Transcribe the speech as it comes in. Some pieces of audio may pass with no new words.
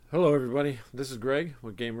Hello, everybody. This is Greg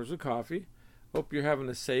with Gamers with Coffee. Hope you're having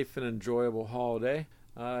a safe and enjoyable holiday.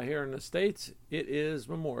 Here in the States, it is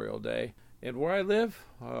Memorial Day. And where I live,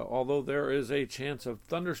 although there is a chance of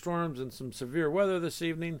thunderstorms and some severe weather this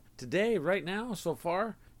evening, today, right now, so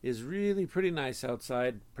far, is really pretty nice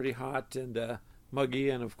outside. Pretty hot and muggy,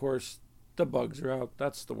 and of course, the bugs are out.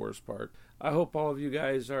 That's the worst part. I hope all of you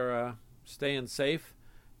guys are staying safe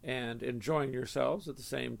and enjoying yourselves at the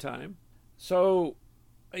same time. So,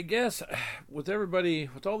 I guess with everybody,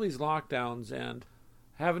 with all these lockdowns and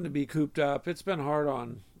having to be cooped up, it's been hard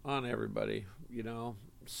on everybody, you know.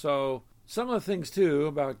 So some of the things too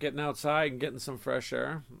about getting outside and getting some fresh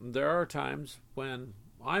air. There are times when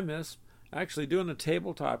I miss actually doing a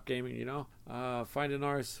tabletop gaming, finding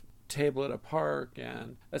our table at a park,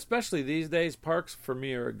 and especially these days, parks for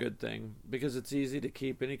me are a good thing because it's easy to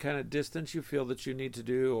keep any kind of distance you feel that you need to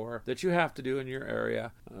do or that you have to do in your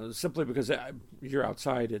area. Simply because you're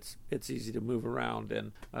outside, it's easy to move around,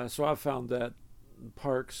 and so I've found that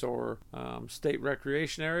parks or state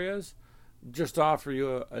recreation areas just offer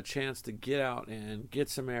you a chance to get out and get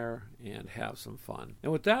some air and have some fun.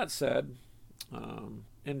 And with that said,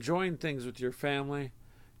 enjoying things with your family,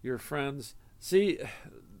 your friends. See,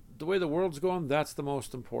 the way the world's going, that's the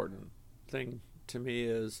most important thing to me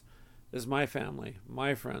is my family,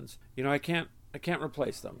 my friends. I can't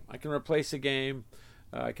replace them. I can replace a game,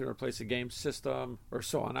 I can replace a game system, or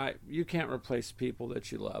so on. You can't replace people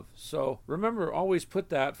that you love. So remember, always put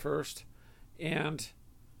that first and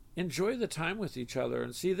enjoy the time with each other.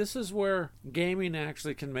 And see, this is where gaming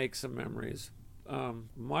actually can make some memories.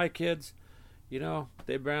 My kids,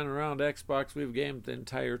 they've been around Xbox. We've gamed the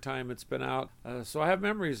entire time it's been out. So I have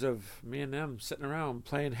memories of me and them sitting around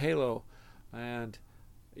playing Halo and,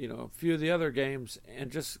 a few of the other games and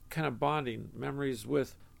just kind of bonding. Memories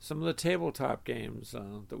with some of the tabletop games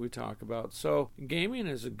that we talk about. So gaming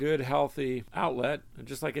is a good, healthy outlet. And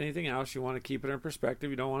just like anything else, you want to keep it in perspective.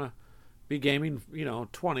 You don't want to be gaming,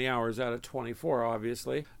 20 hours out of 24,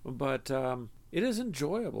 obviously. But it is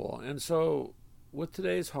enjoyable. And so with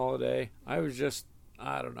today's holiday, I was just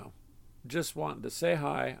wanting to say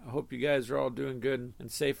hi. I hope you guys are all doing good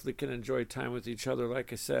and safely can enjoy time with each other,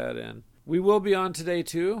 like I said. And we will be on today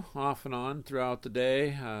too, off and on throughout the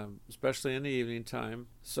day, especially in the evening time.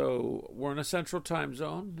 So we're in a central time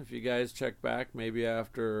zone. If you guys check back, maybe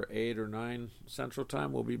after 8 or 9 central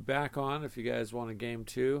time, we'll be back on if you guys want a game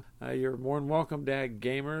too. You're more than welcome to add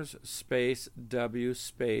gamers space W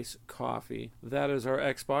space coffee. That is our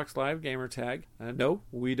Xbox Live gamer tag. No,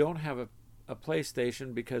 we don't have a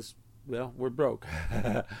PlayStation because, well, we're broke.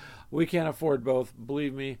 We can't afford both.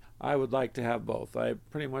 Believe me, I would like to have both. I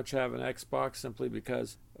pretty much have an Xbox simply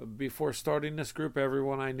because before starting this group,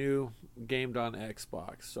 everyone I knew gamed on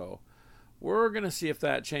Xbox. So we're going to see if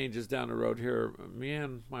that changes down the road here. Me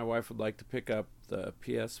and my wife would like to pick up the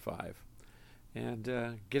PS5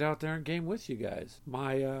 and get out there and game with you guys.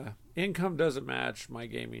 My income doesn't match my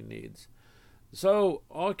gaming needs. So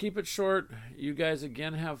I'll keep it short. You guys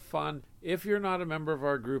again have fun. If you're not a member of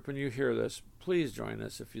our group and you hear this, please join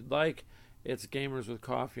us if you'd like. It's Gamers with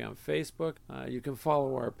Coffee on Facebook. You can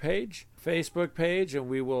follow our Facebook page, and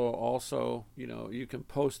we will also, you can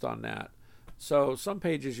post on that. So some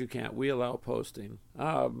pages you can't. We allow posting.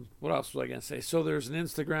 What else was I going to say? So there's an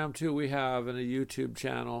Instagram too we have, and a YouTube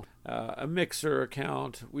channel, a Mixer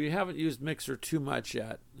account. We haven't used Mixer too much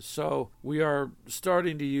yet. So we are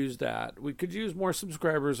starting to use that. We could use more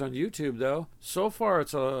subscribers on YouTube though. So far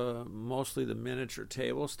it's mostly the miniature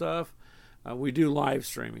table stuff. We do live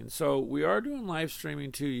streaming. So we are doing live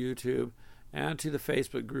streaming to YouTube and to the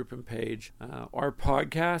Facebook group and page. Our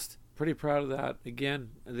podcast, pretty proud of that. Again,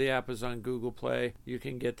 the app is on Google Play. You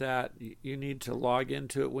can get that. You need to log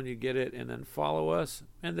into it when you get it and then follow us,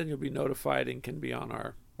 and then you'll be notified and can be on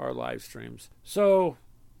our live streams. So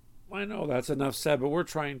I know that's enough said, but we're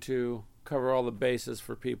trying to cover all the bases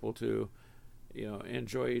for people to,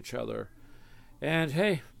 enjoy each other. And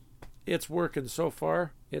hey, it's working so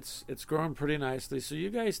far. It's growing pretty nicely. So you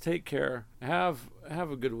guys take care. Have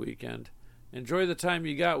a good weekend. Enjoy the time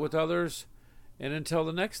you got with others. And until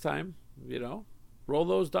the next time, roll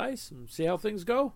those dice and see how things go.